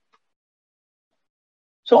then?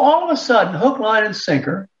 So all of a sudden, hook, line, and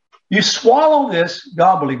sinker, you swallow this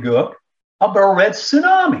gobbledygook of a red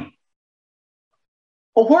tsunami.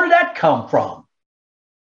 Well, where did that come from?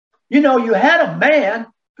 You had a man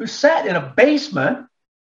who sat in a basement,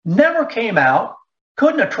 never came out,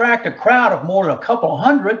 couldn't attract a crowd of more than a couple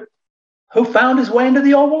hundred, who found his way into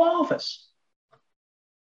the Oval Office.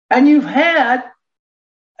 And you've had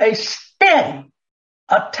a steady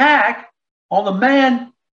attack on the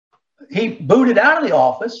man he booted out of the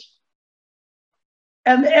office,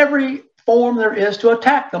 and every form there is to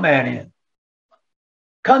attack the man in,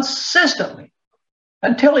 consistently,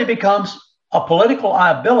 until he becomes a political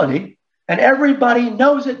liability, and everybody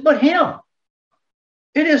knows it but him.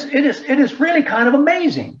 It is really kind of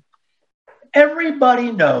amazing.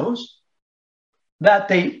 Everybody knows that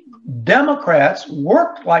the Democrats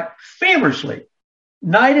worked like feverishly,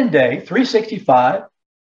 night and day, 365,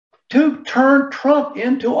 to turn Trump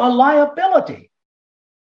into a liability.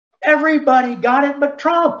 Everybody got it but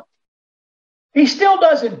Trump. He still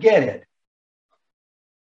doesn't get it.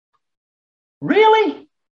 Really?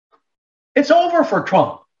 It's over for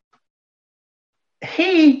Trump.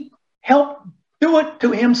 He helped do it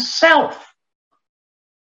to himself.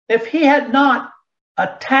 If he had not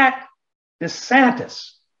attacked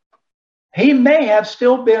DeSantis, he may have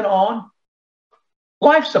still been on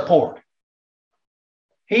life support.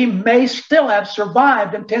 He may still have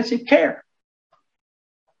survived intensive care.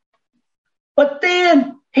 But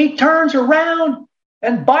then he turns around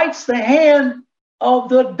and bites the hand of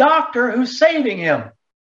the doctor who's saving him.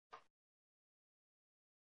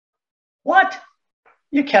 What?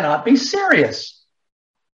 You cannot be serious.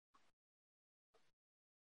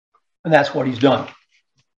 And that's what he's done.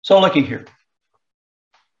 So looky here.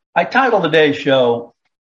 I titled today's show,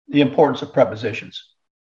 The Importance of Prepositions.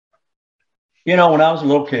 You know, when I was a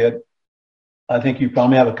little kid, I think you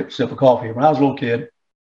probably have a sip of coffee. When I was a little kid,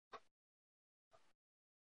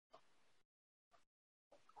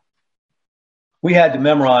 we had to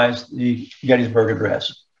memorize the Gettysburg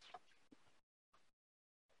Address.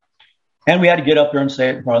 And we had to get up there and say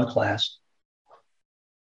it in front of the class.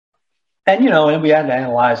 And, you know, and we had to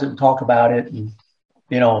analyze it and talk about it and,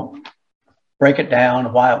 you know, break it down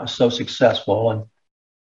and why it was so successful and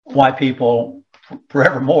why people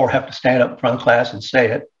forevermore have to stand up in front of the class and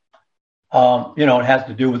say it. You know, it has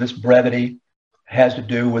to do with this brevity. It has to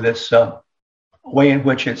do with this way in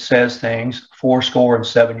which it says things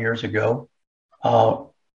 7 years ago.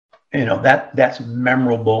 You know, that's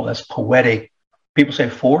memorable. That's poetic. People say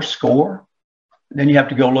 4 Then you have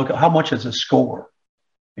to go look at how much is a score,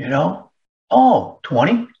 you know? Oh,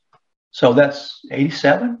 20. So that's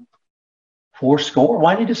 87. 4.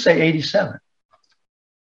 Why did he just say 87?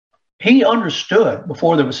 He understood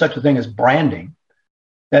before there was such a thing as branding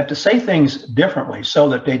that to say things differently so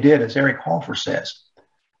that they did, as Eric Hoffer says,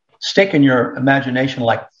 stick in your imagination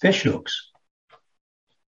like fish hooks.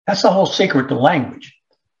 That's the whole secret to language,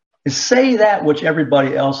 is say that which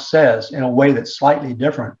everybody else says in a way that's slightly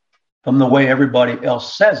different from the way everybody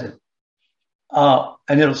else says it,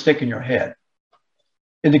 and it'll stick in your head.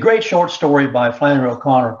 In the great short story by Flannery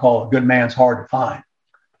O'Connor called A Good Man's Hard to Find,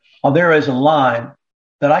 there is a line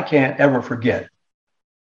that I can't ever forget.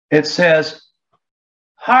 It says,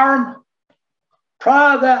 Hiram,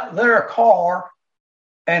 try that there car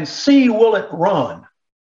and see will it run.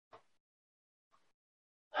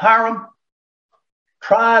 Hiram,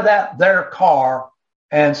 try that there car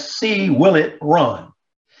and see will it run.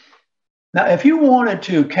 Now, if you wanted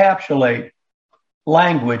to encapsulate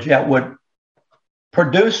language that would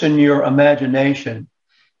produce in your imagination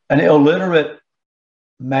an illiterate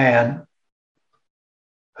man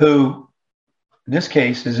who, in this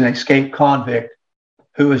case, is an escaped convict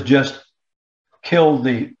who has just killed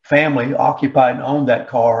the family, occupied and owned that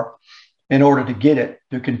car in order to get it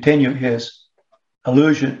to continue his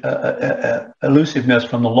elusiveness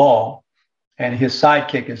from the law, and his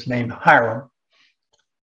sidekick is named Hiram.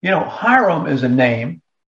 You know, Hiram is a name.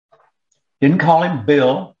 Didn't call him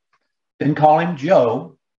Bill. Didn't call him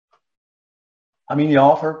Joe. I mean, the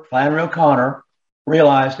author, Flannery O'Connor,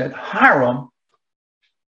 realized that Hiram,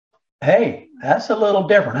 hey, that's a little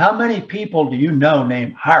different. How many people do you know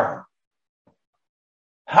named Hiram?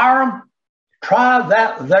 Hiram, try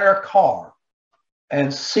that there car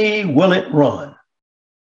and see will it run.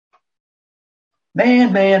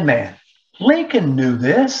 Man. Lincoln knew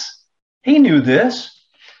this. He knew this.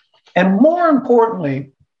 And more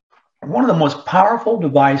importantly, one of the most powerful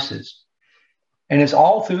devices, and it's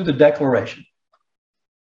all through the Declaration,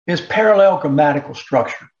 is parallel grammatical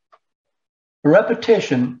structure. The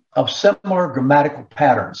repetition of similar grammatical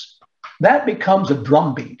patterns. That becomes a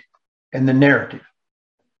drumbeat in the narrative.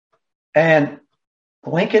 And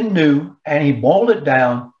Lincoln knew, and he boiled it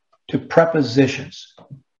down to prepositions.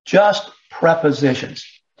 Just prepositions.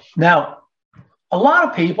 Now, a lot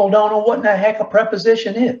of people don't know what in the heck a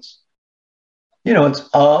preposition is. You know, it's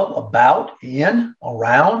of, about, in,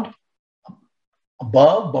 around,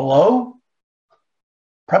 above, below.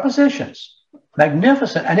 Prepositions.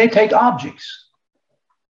 Magnificent. And they take objects.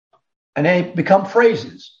 And they become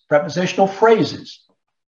phrases, prepositional phrases.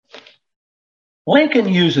 Lincoln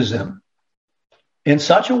uses them in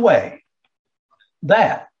such a way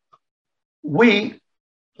that we,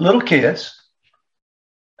 little kids,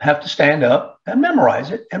 have to stand up and memorize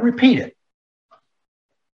it and repeat it.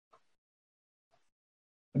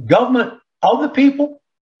 Government of the people,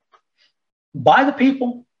 by the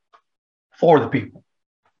people, for the people.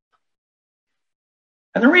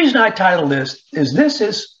 And the reason I title this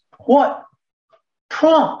is what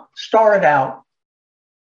Trump started out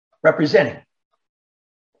representing.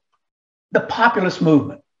 The populist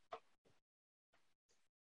movement.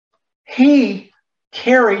 He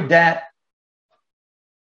carried that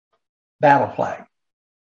battle flag.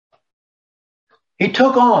 He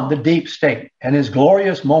took on the deep state and his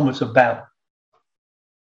glorious moments of battle.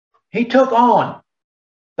 He took on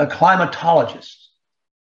the climatologists.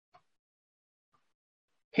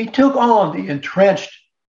 He took on the entrenched,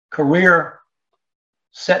 career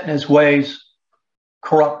set in his ways,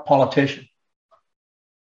 corrupt politician.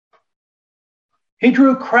 He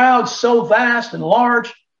drew crowds so vast and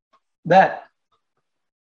large that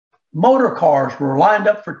motor cars were lined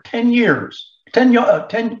up for 10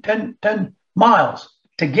 miles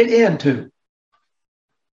to get into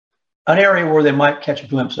an area where they might catch a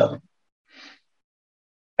glimpse of him.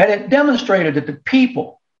 And it demonstrated that the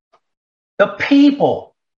people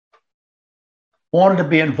wanted to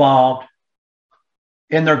be involved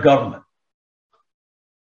in their government.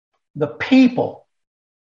 The people,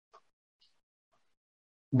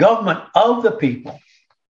 government of the people,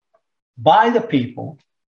 by the people,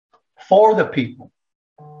 for the people.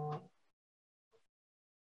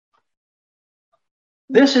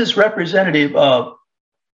 This is representative of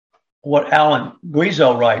what Alan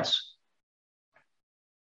Guizzo writes.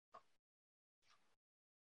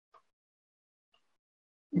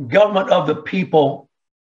 Government of the people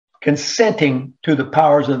consenting to the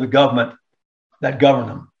powers of the government that govern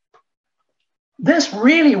them. This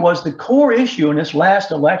really was the core issue in this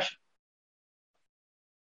last election.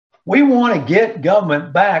 We want to get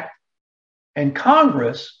government back in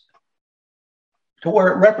Congress to where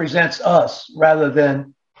it represents us rather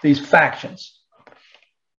than these factions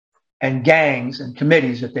and gangs and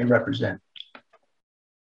committees that they represent.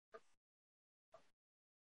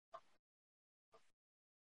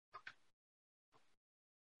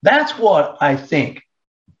 That's what I think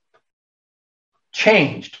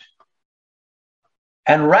changed.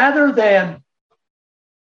 And rather than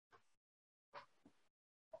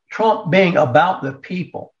Trump being about the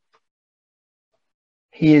people,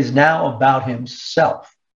 he is now about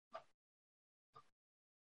himself.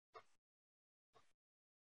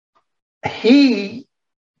 He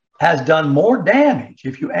has done more damage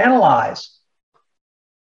if you analyze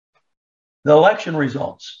the election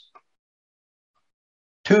results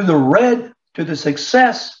to the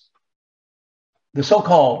success, the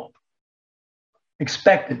so-called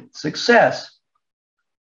expected success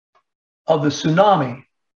of the tsunami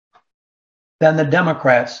than the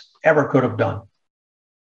Democrats ever could have done.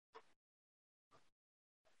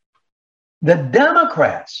 The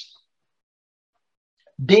Democrats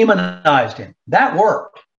demonized him. That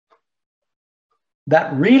worked.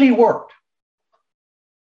 That really worked.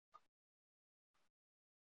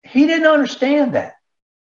 He didn't understand that.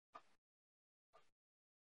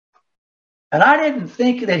 And I didn't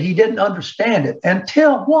think that he didn't understand it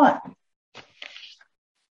until what?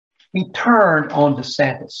 He turned on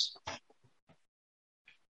DeSantis.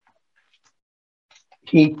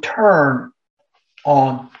 He turned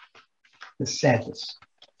on DeSantis.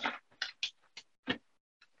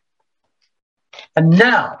 And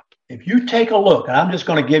now, if you take a look, and I'm just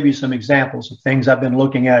going to give you some examples of things I've been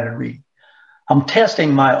looking at and reading. I'm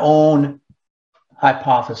testing my own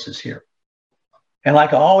hypothesis here. And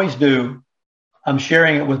like I always do, I'm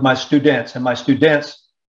sharing it with my students, and my students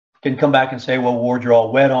can come back and say, well, Ward, you're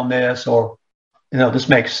all wet on this, or, this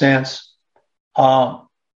makes sense, or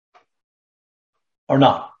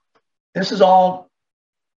not. This is all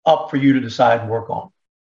up for you to decide and work on.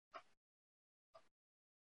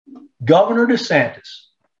 Governor DeSantis.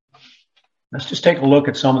 Let's just take a look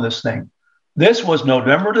at some of this thing. This was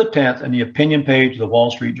November the 10th in the opinion page of the Wall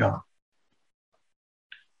Street Journal.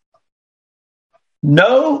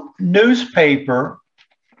 No newspaper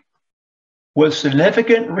with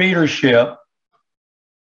significant readership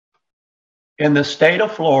in the state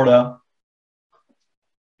of Florida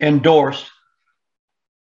endorsed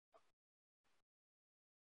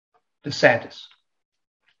DeSantis.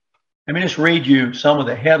 Let me just read you some of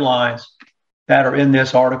the headlines that are in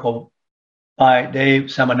this article by Dave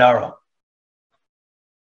Seminaro.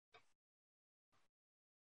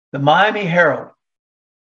 The Miami Herald.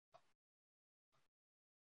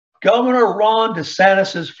 Governor Ron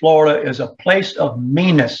DeSantis' Florida is a place of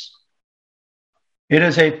meanness. It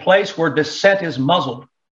is a place where dissent is muzzled,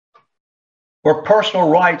 where personal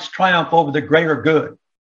rights triumph over the greater good,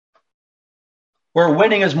 where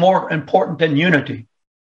winning is more important than unity,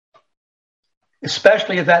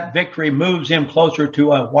 especially if that victory moves him closer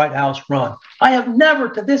to a White House run. I have never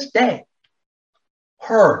to this day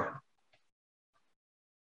heard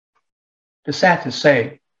DeSantis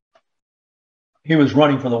say he was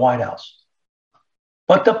running for the White House.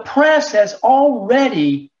 But the press has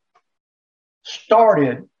already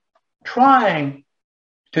started trying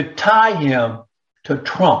to tie him to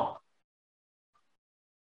Trump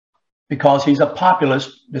because he's a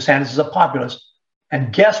populist. DeSantis is a populist.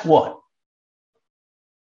 And guess what?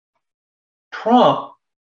 Trump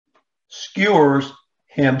skewers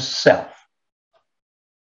himself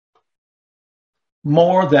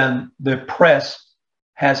more than the press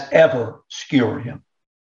has ever skewered him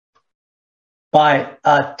by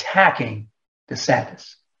attacking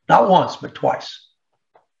DeSantis. Not once, but twice.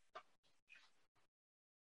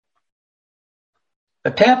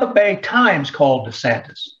 The Tampa Bay Times called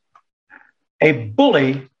DeSantis a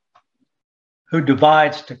bully who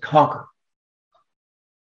divides to conquer.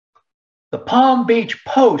 The Palm Beach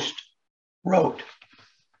Post wrote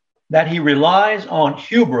that he relies on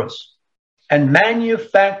hubris and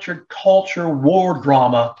manufactured culture war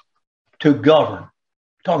drama to govern.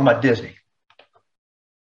 Talking about Disney,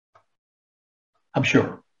 I'm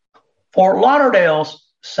sure. Fort Lauderdale's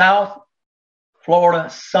South Florida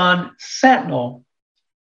Sun Sentinel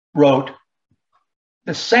wrote,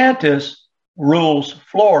 DeSantis rules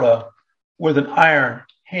Florida with an iron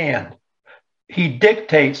hand. He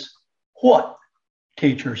dictates what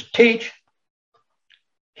teachers teach.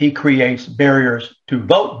 He creates barriers to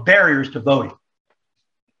voting,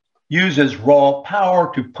 uses raw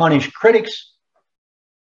power to punish critics,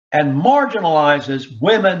 and marginalizes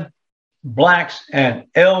women, blacks, and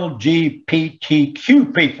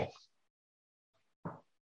LGBTQ people.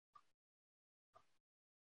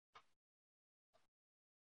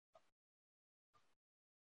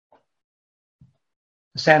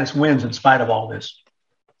 DeSantis wins in spite of all this.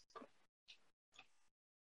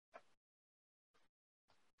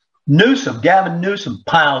 Gavin Newsom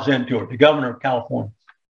piles into it, the governor of California,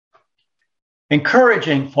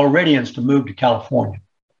 encouraging Floridians to move to California.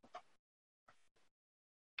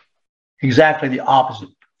 Exactly the opposite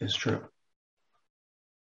is true.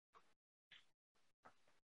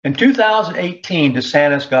 In 2018,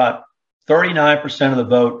 DeSantis got 39% of the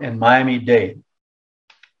vote in Miami-Dade,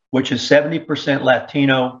 which is 70%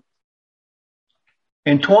 Latino.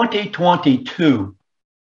 In 2022,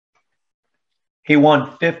 he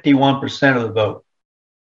won 51% of the vote.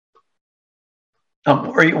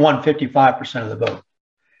 Or he won 55% of the vote.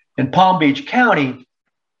 In Palm Beach County,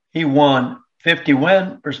 he won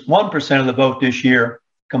 51% of the vote this year,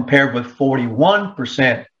 compared with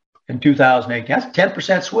 41% in 2018. That's a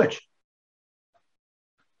 10% switch.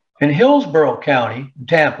 In Hillsborough County,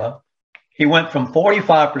 Tampa, he went from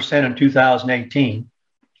 45% in 2018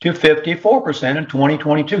 to 54% in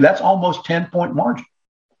 2022. That's almost 10-point margin.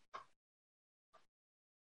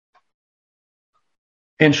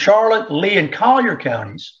 In Charlotte, Lee, and Collier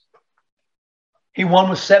counties, he won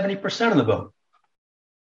with 70% of the vote.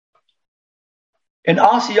 In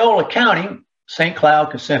Osceola County, St.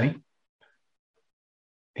 Cloud, Kissimmee,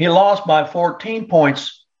 he lost by 14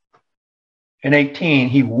 points in 18.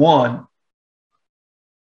 He won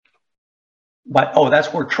by,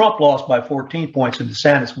 that's where Trump lost by 14 points and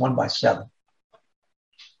DeSantis won by 7.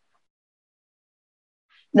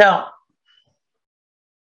 Now,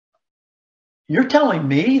 you're telling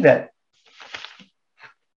me that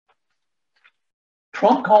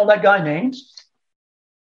Trump called that guy names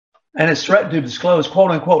and has threatened to disclose,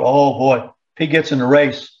 quote unquote, oh boy, if he gets in the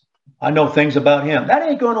race, I know things about him. That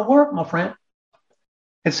ain't going to work, my friend.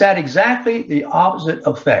 It's had exactly the opposite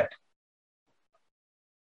effect.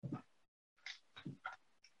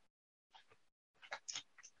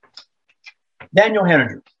 Daniel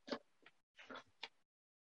Henninger,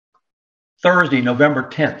 Thursday, November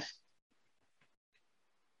 10th.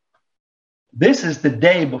 This is the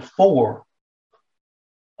day before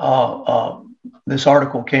this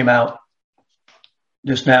article came out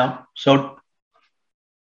just now. So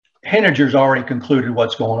Henninger's already concluded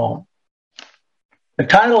what's going on. The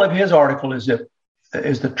title of his article is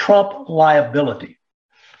the Trump liability.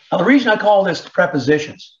 Now, the reason I call this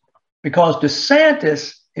prepositions, because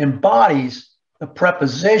DeSantis embodies the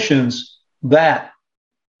prepositions that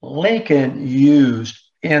Lincoln used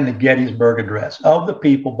in the Gettysburg Address: of the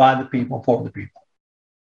people, by the people, for the people.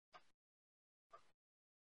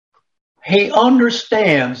 He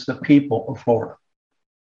understands the people of Florida.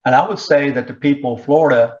 And I would say that the people of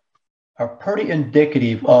Florida are pretty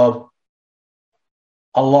indicative of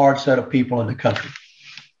a large set of people in the country.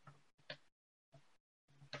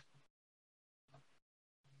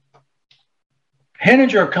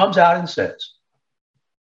 Henninger comes out and says,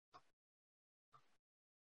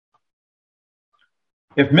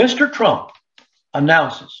 if Mr. Trump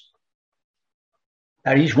announces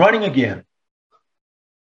that he's running again,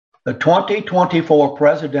 the 2024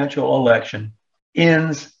 presidential election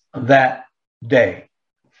ends that day.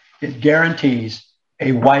 It guarantees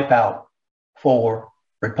a wipeout for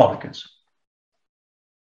Republicans.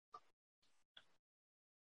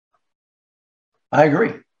 I agree.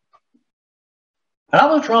 And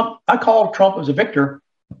I called Trump as a victor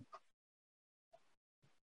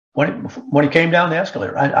when he came down the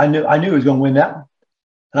escalator. I knew he was going to win that one.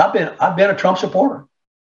 And I've been a Trump supporter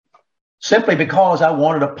simply because I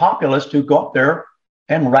wanted a populace to go up there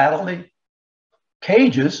and rattle the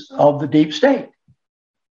cages of the deep state,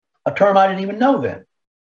 a term I didn't even know then.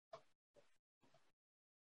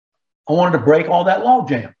 I wanted to break all that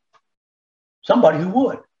logjam. Somebody who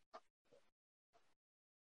would.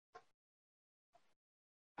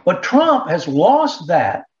 But Trump has lost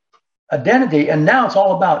that identity, and now it's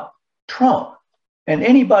all about Trump and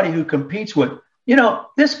anybody who competes with.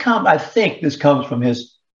 I think this comes from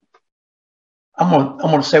his. I'm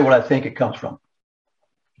going to say what I think it comes from.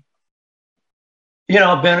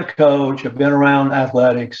 I've been a coach. I've been around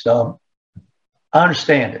athletics. I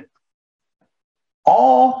understand it.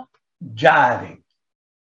 All jiving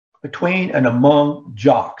between and among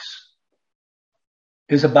jocks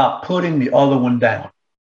is about putting the other one down,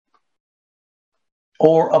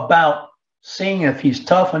 or about seeing if he's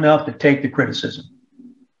tough enough to take the criticism.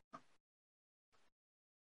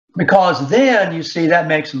 Because then you see that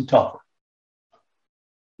makes him tougher.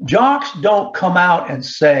 Jocks don't come out and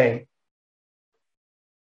say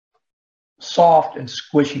soft and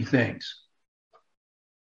squishy things.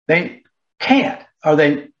 They can't, or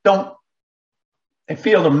they don't. They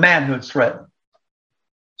feel their manhood's threatened.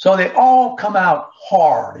 So they all come out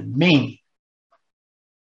hard and mean.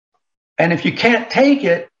 And if you can't take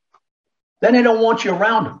it, then they don't want you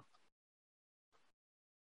around them.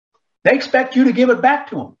 They expect you to give it back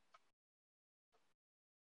to them.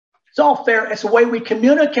 It's all fair. It's the way we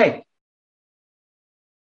communicate.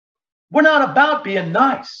 We're not about being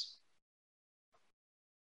nice.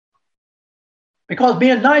 Because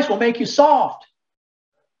being nice will make you soft.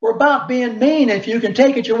 We're about being mean. If you can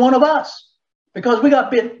take it, you're one of us. Because we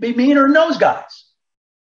got to be meaner than those guys.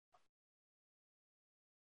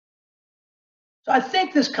 So I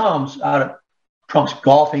think this comes out of Trump's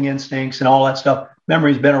golfing instincts and all that stuff. Remember,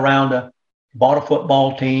 he's been around, bought a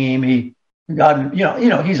football team. He got,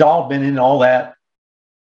 he's all been in all that.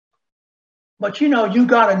 But, you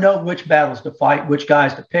got to know which battles to fight, which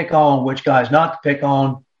guys to pick on, which guys not to pick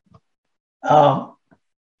on. I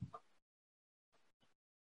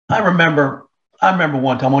remember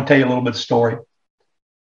one time, I'm going to tell you a little bit of story.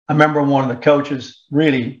 I remember one of the coaches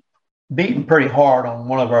really beating pretty hard on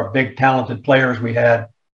one of our big talented players we had.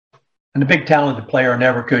 And the big talented player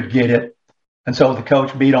never could get it. And so the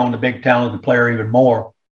coach beat on the big talented player even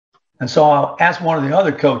more. And so I asked one of the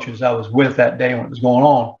other coaches I was with that day when it was going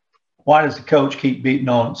on, why does the coach keep beating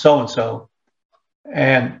on so-and-so?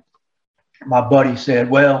 And my buddy said,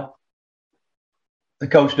 well, the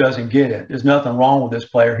coach doesn't get it. There's nothing wrong with this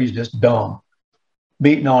player. He's just dumb.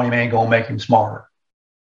 Beating on him ain't going to make him smarter.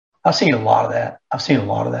 I've seen a lot of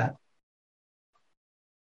that.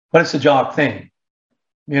 But it's a job thing.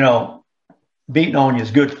 Beating on you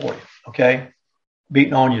is good for you, okay?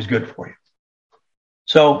 Beating on you is good for you.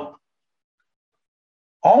 So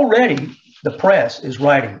already the press is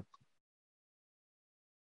writing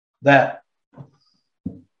that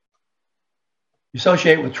you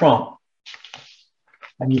associate with Trump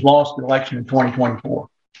and you've lost the election in 2024.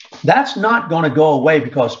 That's not going to go away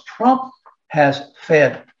because Trump has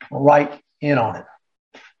fed right in on it.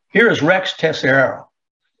 Here is Rex Teixeira.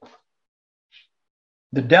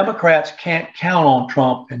 The Democrats can't count on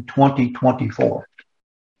Trump in 2024.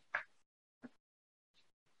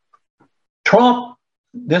 Trump,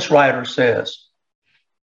 this writer says,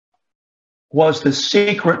 was the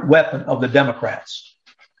secret weapon of the Democrats.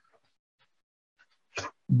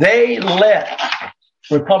 They let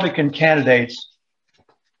Republican candidates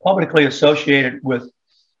publicly associate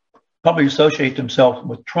themselves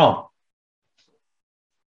with Trump.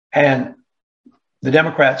 And the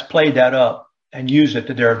Democrats played that up and used it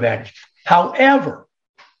to their advantage. However,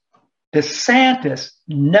 DeSantis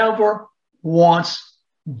never once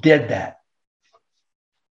did that.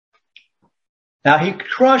 Now, he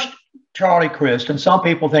crushed Charlie Crist, and some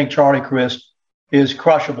people think Charlie Crist is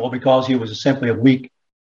crushable because he was simply a weak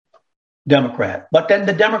Democrat. But then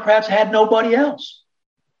the Democrats had nobody else.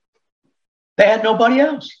 They had nobody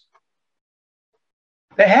else.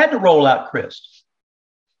 They had to roll out Crist.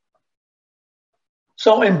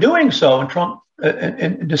 So in doing so, and Trump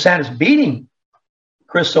and DeSantis beating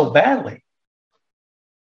Crist so badly,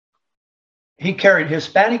 he carried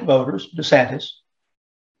Hispanic voters, DeSantis,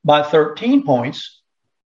 by 13 points,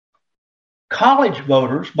 college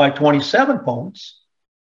voters by 27 points,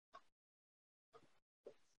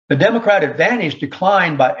 The Democrat advantage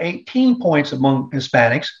declined by 18 points among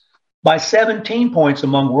Hispanics, by 17 points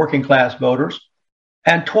among working class voters,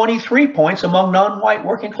 and 23 points among non-white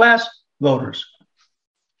working class voters.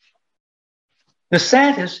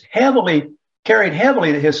 DeSantis carried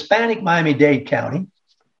heavily the Hispanic Miami-Dade County,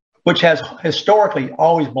 which has historically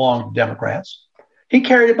always belonged to Democrats. He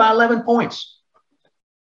carried it by 11 points.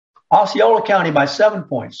 Osceola County by 7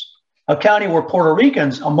 points, a county where Puerto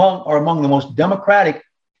Ricans are among the most Democratic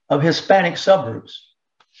of Hispanic subgroups.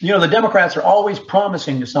 You know, the Democrats are always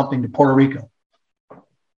promising something to Puerto Rico.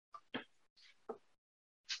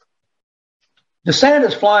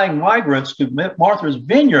 DeSantis flying migrants to Martha's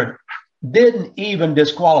Vineyard didn't even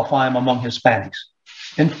disqualify him among Hispanics.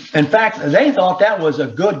 In fact, they thought that was a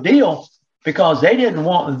good deal because they didn't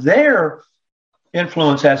want their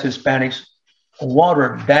influence as Hispanics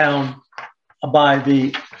watered down by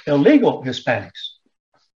the illegal Hispanics.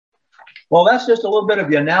 Well, that's just a little bit of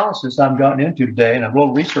the analysis I've gotten into today and a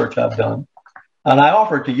little research I've done. And I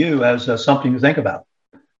offer it to you as something to think about.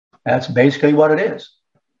 That's basically what it is.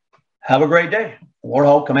 Have a great day.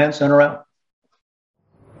 Warthog Command Center out.